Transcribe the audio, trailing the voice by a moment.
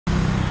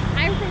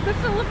from the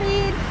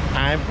Philippines.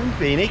 I'm from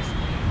Phoenix.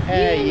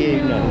 Hey,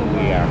 you know who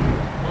we are.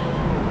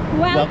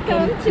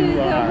 Welcome to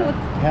the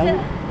hotel.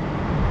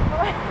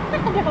 the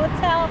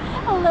Hotel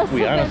Elizabeth.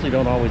 We honestly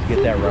don't always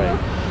get that right.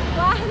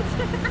 What?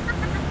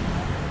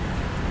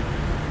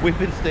 We've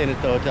been staying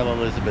at the Hotel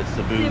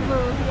Elizabeth-Cebu. Cebu,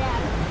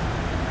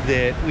 yes.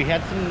 That we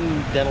had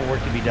some dental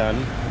work to be done,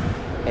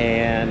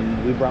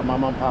 and we brought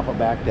Mama and Papa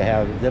back to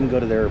have them go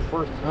to their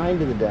first time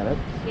to the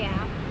dentist.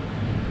 Yeah.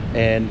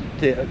 And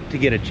to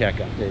get a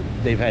checkup.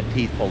 They've had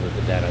teeth pulled at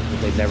the dentist,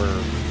 but they've never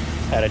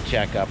had a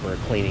checkup or a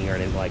cleaning or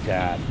anything like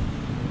that.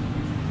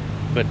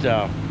 But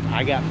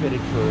I got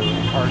fitted for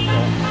partial.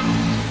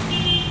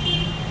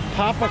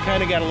 Papa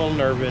kind of got a little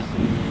nervous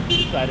and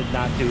decided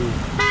not to,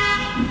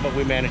 but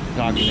we managed to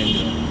talk him into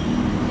it.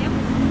 Yep.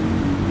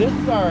 This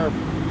is our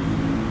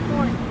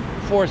Fourth.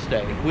 fourth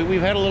stay.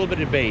 We've had a little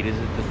bit of debate. Is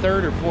it the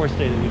third or fourth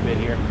stay that we've been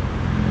here?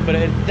 But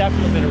it's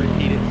definitely been a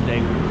repeated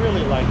stay. We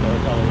really like the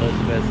Hotel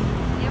Elizabeth.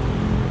 Yep.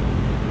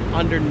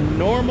 Under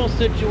normal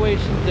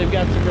situations, they've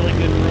got some really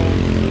good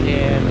rooms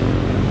and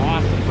an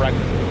awesome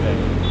breakfast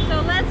buffet.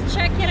 So let's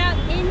check it out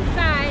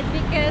inside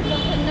because of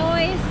the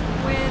noise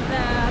with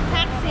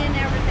taxi and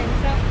everything.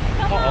 So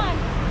come on.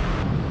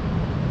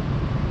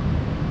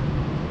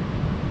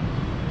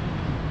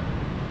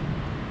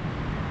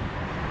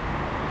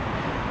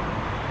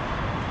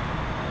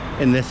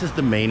 And this is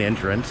the main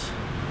entrance.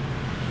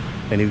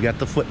 And you've got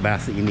the foot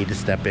bath that you need to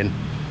step in.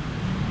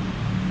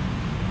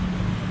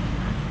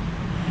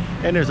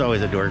 And there's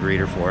always a door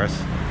greeter for us.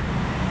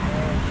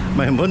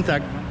 My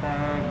buntag.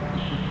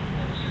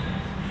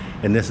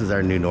 And this is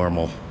our new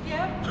normal.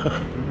 Yep.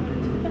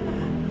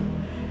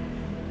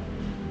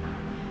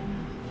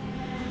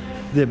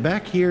 The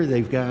back here,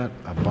 they've got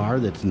a bar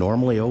that's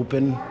normally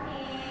open.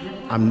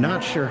 I'm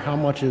not sure how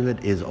much of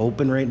it is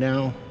open right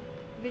now.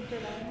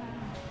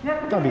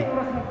 Tabi.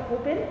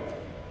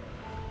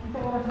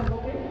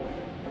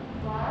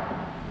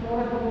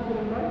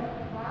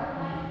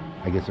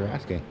 I guess they're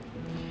asking.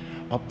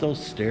 Up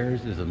those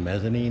stairs is a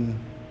mezzanine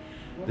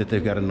that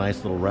they've got a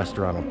nice little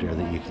restaurant up there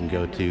that you can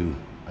go to,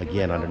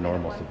 again, under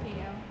normal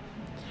circumstances.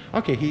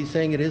 Okay, he's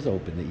saying it is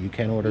open, that you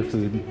can order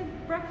food. Used to be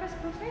the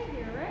breakfast buffet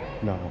here,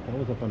 right? No, that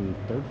was up on the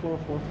third floor,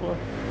 fourth floor?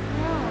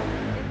 No,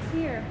 it's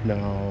here.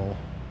 No.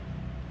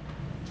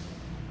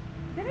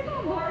 Did it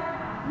go more?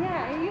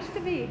 Yeah, it used to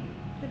be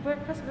the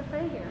breakfast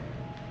buffet here.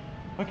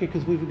 Okay,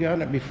 because we've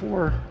gotten it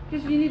before.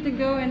 Because you need to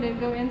go and then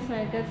go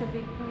inside. That's a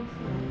big place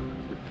here.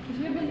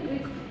 Because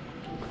we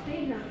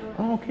stayed here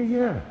for Oh, okay,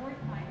 yeah. a fourth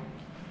time.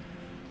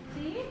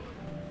 See?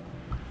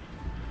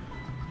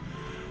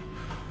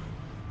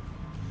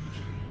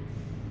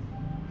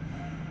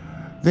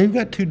 They've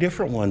got two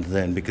different ones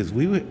then, because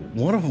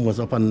one of them was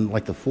up on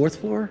like the fourth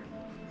floor.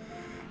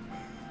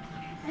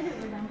 I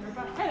don't remember,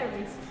 but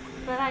anyways.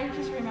 But I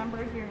just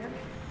remember here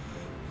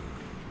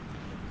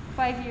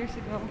 5 years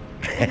ago.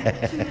 2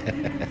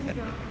 years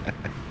ago.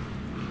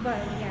 But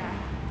yeah.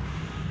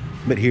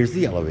 But here's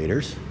the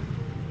elevators.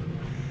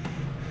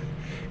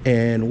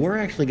 And we're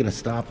actually going to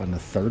stop on the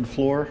third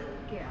floor.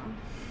 Yeah.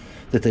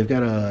 That they've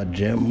got a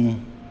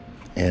gym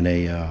and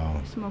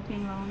a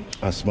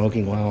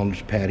smoking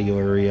lounge patio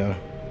area.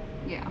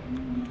 Yeah.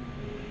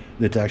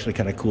 That's actually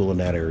kind of cool in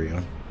that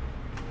area.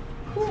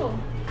 Cool.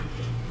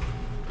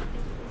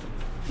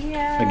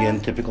 Yeah. Again,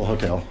 typical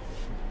hotel.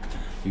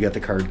 You got the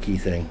card key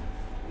thing.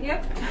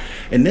 Yep.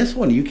 And this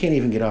one, you can't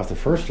even get off the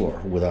first floor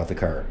without the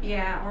card.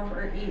 Yeah,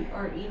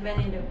 or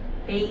even in the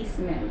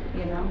basement,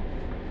 you know.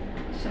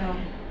 So.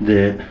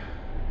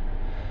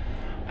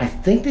 I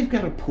think they've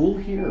got a pool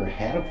here, or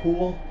had a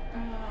pool. Oh,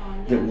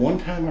 yeah. That one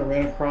time I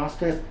ran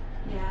across it.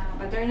 Yeah,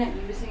 but they're not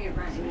using it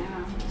right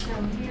now. So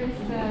here's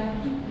the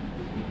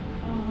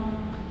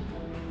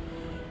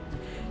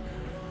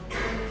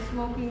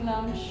smoking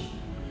lounge.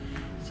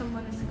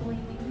 Someone is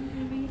cleaning,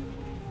 maybe.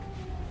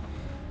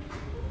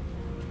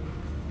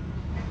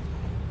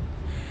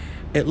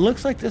 It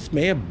looks like this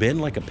may have been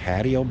like a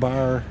patio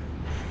bar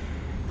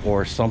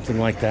or something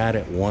like that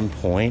at one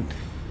point.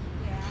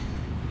 Yeah.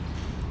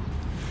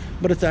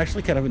 But it's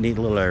actually kind of a neat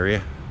little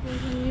area.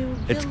 There's a new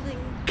It's building.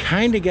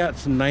 kind of got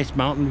some nice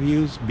mountain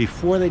views.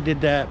 Before they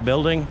did that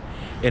building,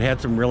 it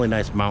had some really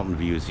nice mountain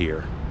views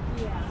here.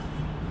 Yeah.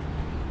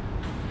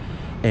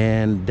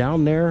 And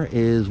down there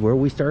is where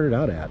we started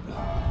out at.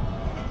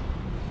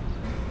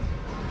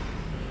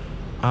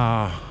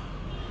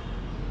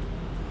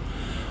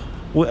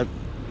 Well,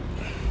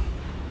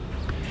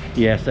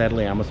 yeah,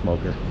 sadly I'm a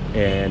smoker,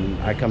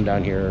 and I come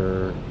down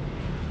here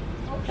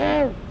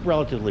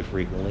relatively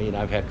frequently, and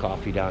I've had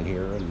coffee down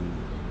here, and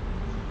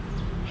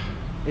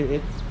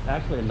it's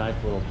actually a nice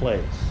little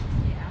place.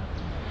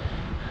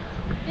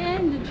 Yeah.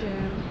 And the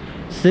gym.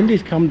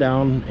 Cindy's come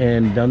down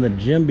and done the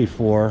gym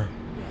before,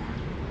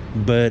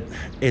 but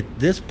at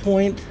this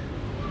point,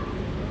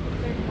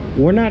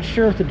 we're not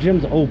sure if the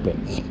gym's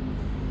open.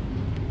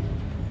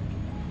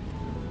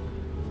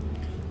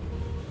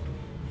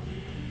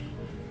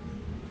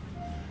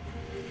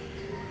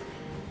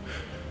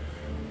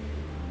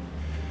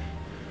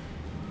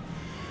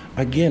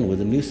 Again, with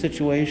the new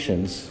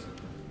situations,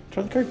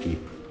 try the card key.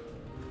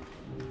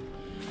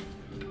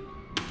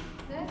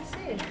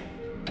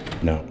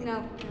 No.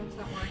 No, it's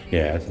not working.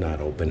 Yeah, it's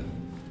not open.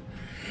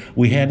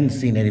 We hadn't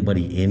seen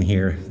anybody in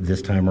here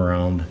this time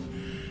around,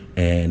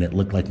 and it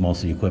looked like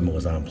most of the equipment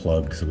was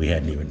unplugged, so we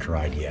hadn't even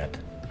tried yet.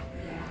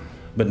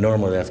 But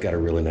normally that's got a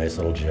really nice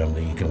little gym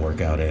that you can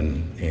work out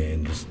in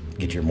and just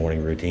get your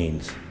morning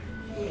routines.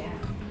 Yeah.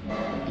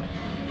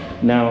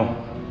 Now,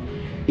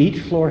 each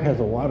floor has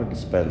a water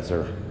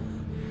dispenser,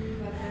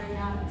 But they're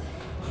not.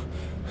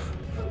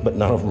 but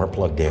none of them are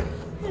plugged in.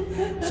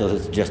 So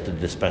it's just a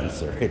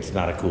dispenser. It's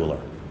not a cooler.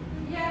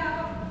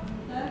 Yeah,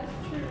 that's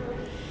true.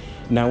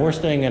 Now we're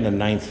staying on the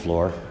 9th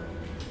floor.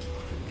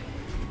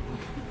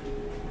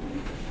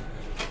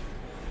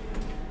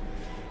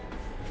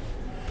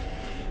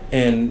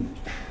 And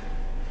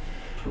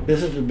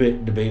this is a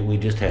big debate we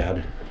just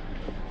had.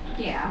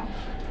 Yeah.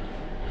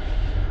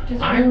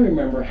 I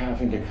remember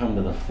having to come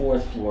to the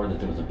 4th floor that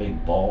there was a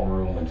big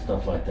ballroom and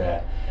stuff like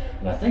that.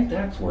 And I think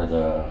that's where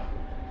the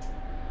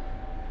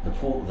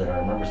pool, that I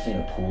remember seeing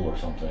a pool or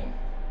something.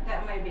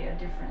 That might be a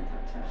different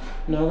hotel.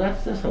 No,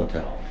 that's this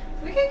hotel.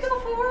 We could go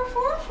for a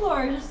 4th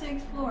floor just to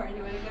explore.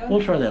 You want to go?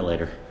 We'll try that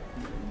later.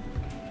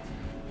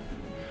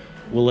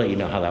 We'll let you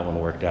know how that one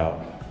worked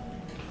out.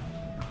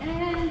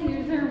 And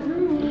here's our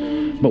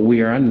room. But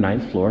we are on the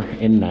 9th floor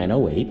in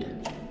 908.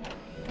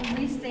 And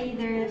we stayed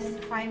there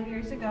 5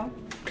 years ago.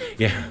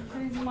 Yeah.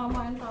 There's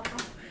Mama and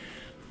Papa.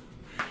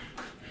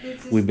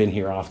 We've been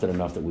here often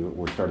enough that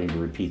we're starting to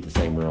repeat the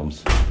same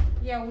rooms.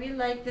 Yeah, we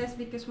like this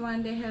because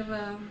one, they have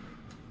a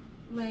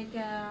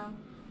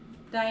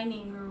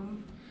dining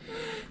room.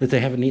 That they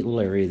have a neat little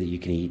area that you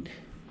can eat.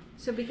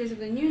 So because of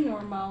the new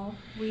normal,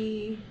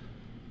 we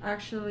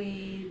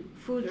actually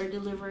food are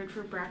delivered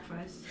for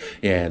breakfast.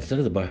 Yeah, instead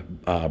of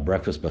the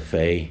breakfast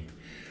buffet,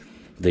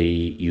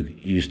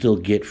 you still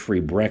get free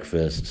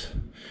breakfast,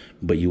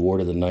 but you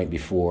order the night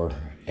before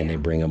and they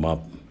bring them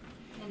up.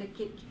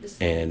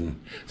 And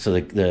so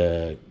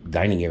the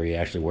dining area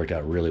actually worked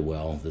out really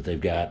well. That they've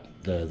got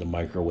the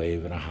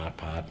microwave and a hot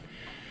pot,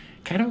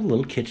 kind of a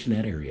little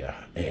kitchenette area,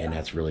 and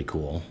that's really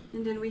cool.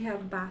 And then we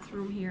have a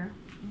bathroom here.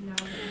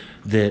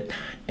 That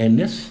in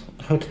this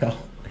hotel,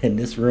 in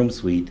this room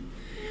suite,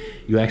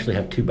 you actually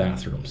have 2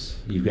 bathrooms.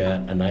 You've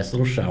got a nice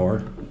little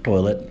shower,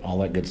 toilet, all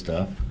that good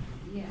stuff.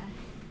 Yeah,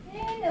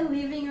 and a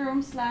living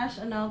room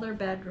 / another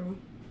bedroom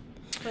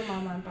for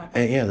Mama and Papa.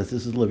 And yeah, this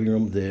is the living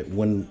room. That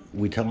when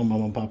we tell them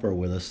Mama and Papa are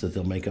with us, that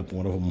they'll make up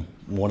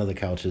one of the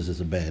couches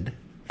as a bed,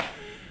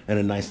 and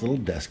a nice little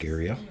desk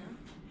area.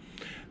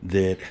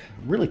 That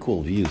really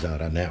cool views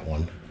out on that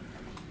one.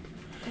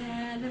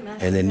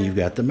 And then you've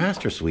got the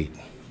master suite.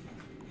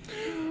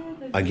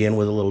 Again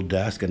with a little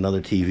desk,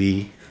 another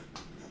TV.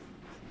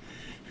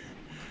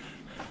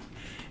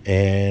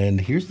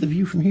 And here's the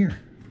view from here.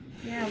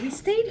 Yeah, we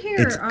stayed here.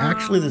 It's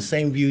actually the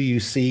same view you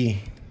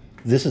see.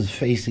 This is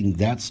facing,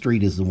 that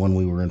street is the one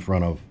we were in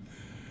front of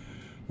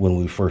when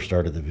we first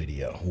started the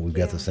video. We've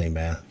got the same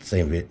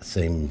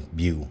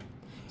view.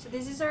 So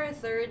this is our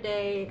 3rd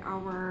day,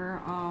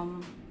 our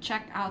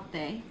checkout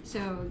day.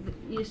 So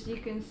as you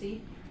can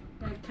see,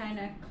 they're kind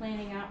of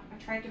cleaning up.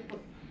 I tried to put,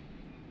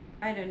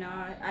 I don't know,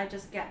 I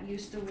just got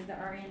used to with the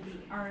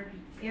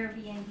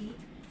Airbnb.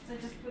 So I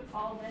just put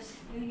all this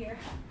in here.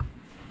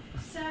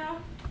 So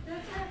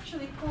that's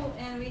actually cool.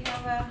 And we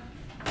have a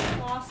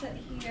closet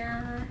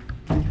here.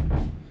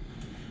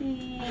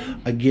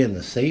 And again,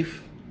 the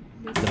safe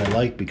that I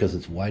like because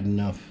it's wide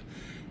enough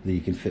that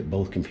you can fit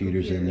both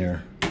computers in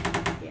there.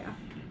 Yeah.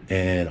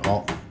 And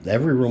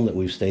every room that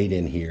we've stayed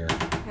in here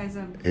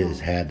has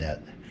had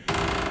that.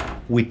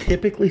 We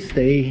typically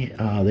stay,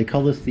 they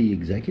call this the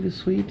executive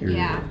suite? Or,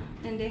 yeah,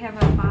 and they have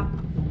a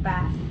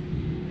bath.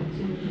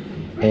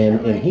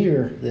 And in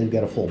here, they've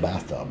got a full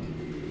bathtub.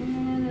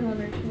 And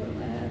another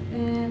toilet.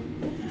 And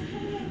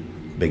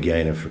big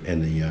guy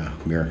in the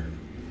mirror.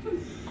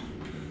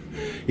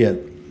 Yeah,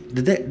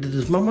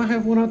 does Mama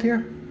have one out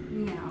here?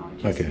 No,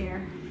 just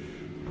here.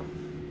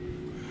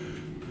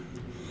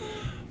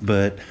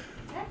 But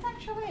that's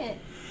actually it.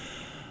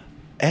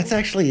 That's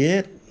actually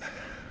it.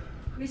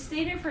 We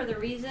stayed here for the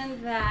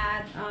reason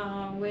that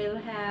we'll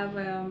have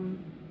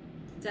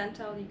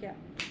dental. You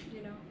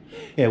know.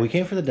 Yeah, we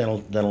came for the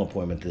dental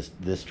appointment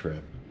this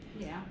trip.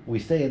 Yeah. We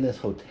stay in this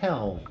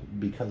hotel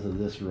because of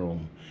this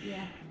room.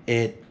 Yeah.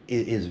 It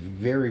is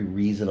very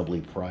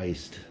reasonably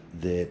priced.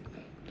 That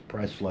the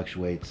price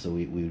fluctuates, so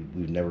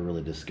we've never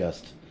really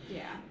discussed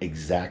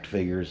exact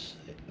figures.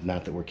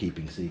 Not that we're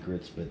keeping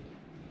secrets, but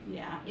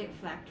yeah, it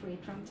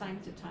fluctuates from time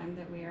to time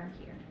that we are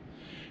here.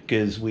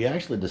 Because we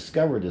actually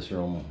discovered this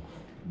room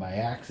by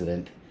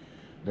accident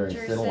during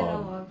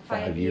Sinulog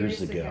 5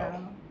 years ago.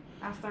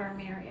 After our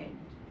marriage.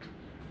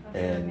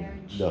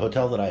 And the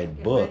hotel that I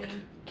had booked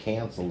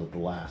canceled at the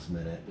last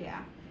minute.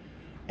 Yeah.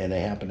 And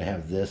they happened to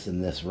have this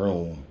in this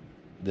room.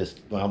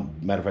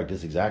 Matter of fact,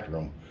 this exact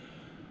room.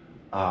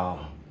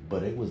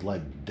 But it was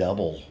like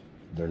double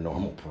their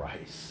normal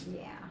price.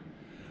 Yeah.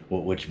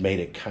 Which made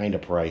it kind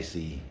of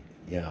pricey.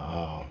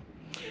 Yeah.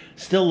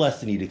 Still less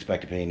than you'd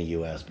expect to pay in the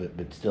U.S., but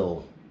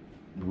still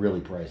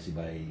really pricey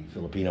by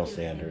Filipino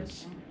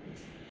standards.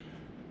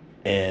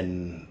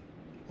 And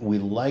we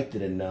liked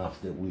it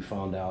enough that we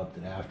found out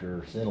that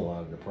after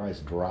Sinulog, the price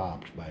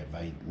dropped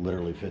by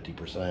literally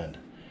 50%.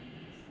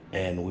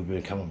 And we've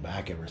been coming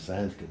back ever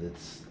since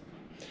because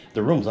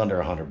the room's under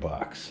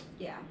 $100.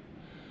 Yeah.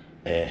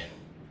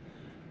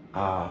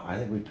 I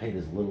think we paid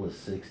as little as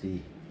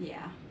 60.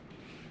 Yeah.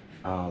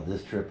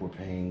 This trip we're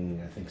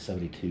paying, I think,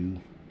 72.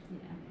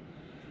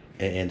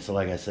 Yeah. And so,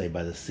 like I say,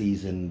 by the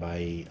season,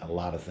 by a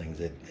lot of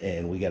things,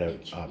 and we got a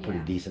pretty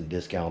decent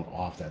discount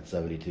off that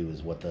 72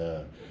 is what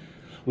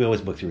we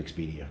always book through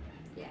Expedia.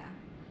 Yeah,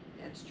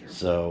 that's true.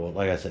 So,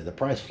 like I said, the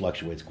price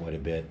fluctuates quite a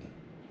bit,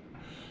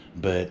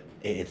 but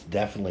it's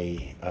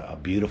definitely a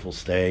beautiful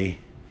stay.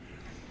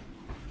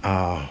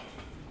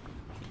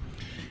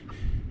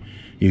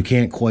 You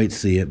can't quite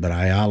see it, but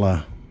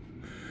Ayala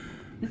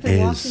it's a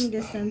walking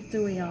distance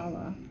to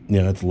Ayala.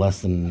 It's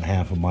less than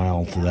half a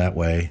mile to that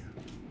way.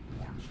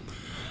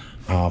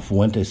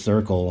 Fuente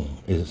Circle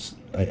is,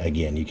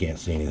 again, you can't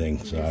see anything,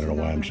 so I don't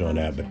know why I'm showing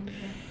that, but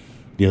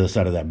the other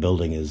side of that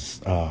building is,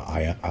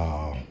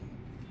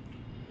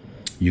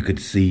 you could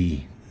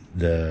see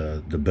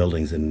the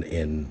buildings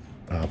in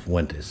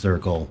Fuente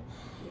Circle,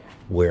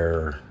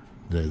 where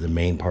the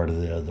main part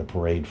of the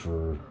parade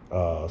for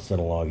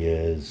Sinulog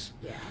is.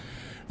 Yeah.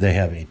 They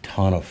have a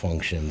ton of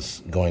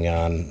functions going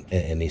on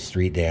in these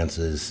street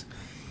dances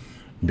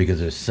because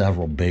there's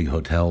several big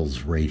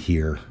hotels right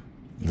here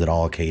that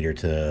all cater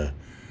to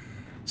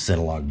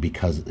Sinulog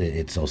because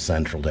it's so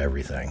central to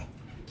everything.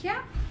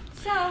 Yeah.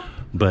 So.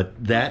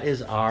 But that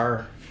is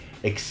our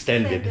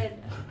extended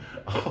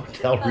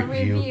hotel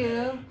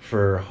review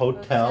for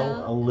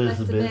Hotel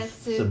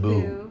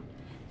Elizabeth-Cebu.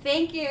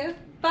 Thank you.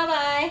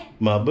 Bye-bye.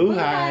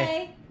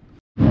 Mabuhay.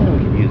 We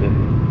could use it.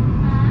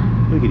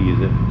 We could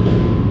use it.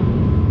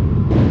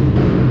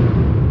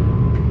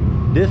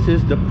 This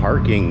is the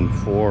parking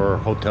for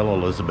Hotel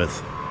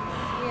Elizabeth.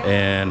 Yeah.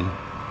 And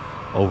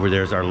over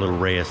there's our little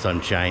ray of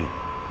sunshine.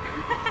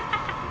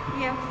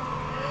 Yeah.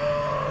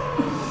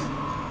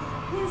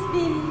 She's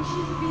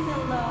been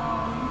alone.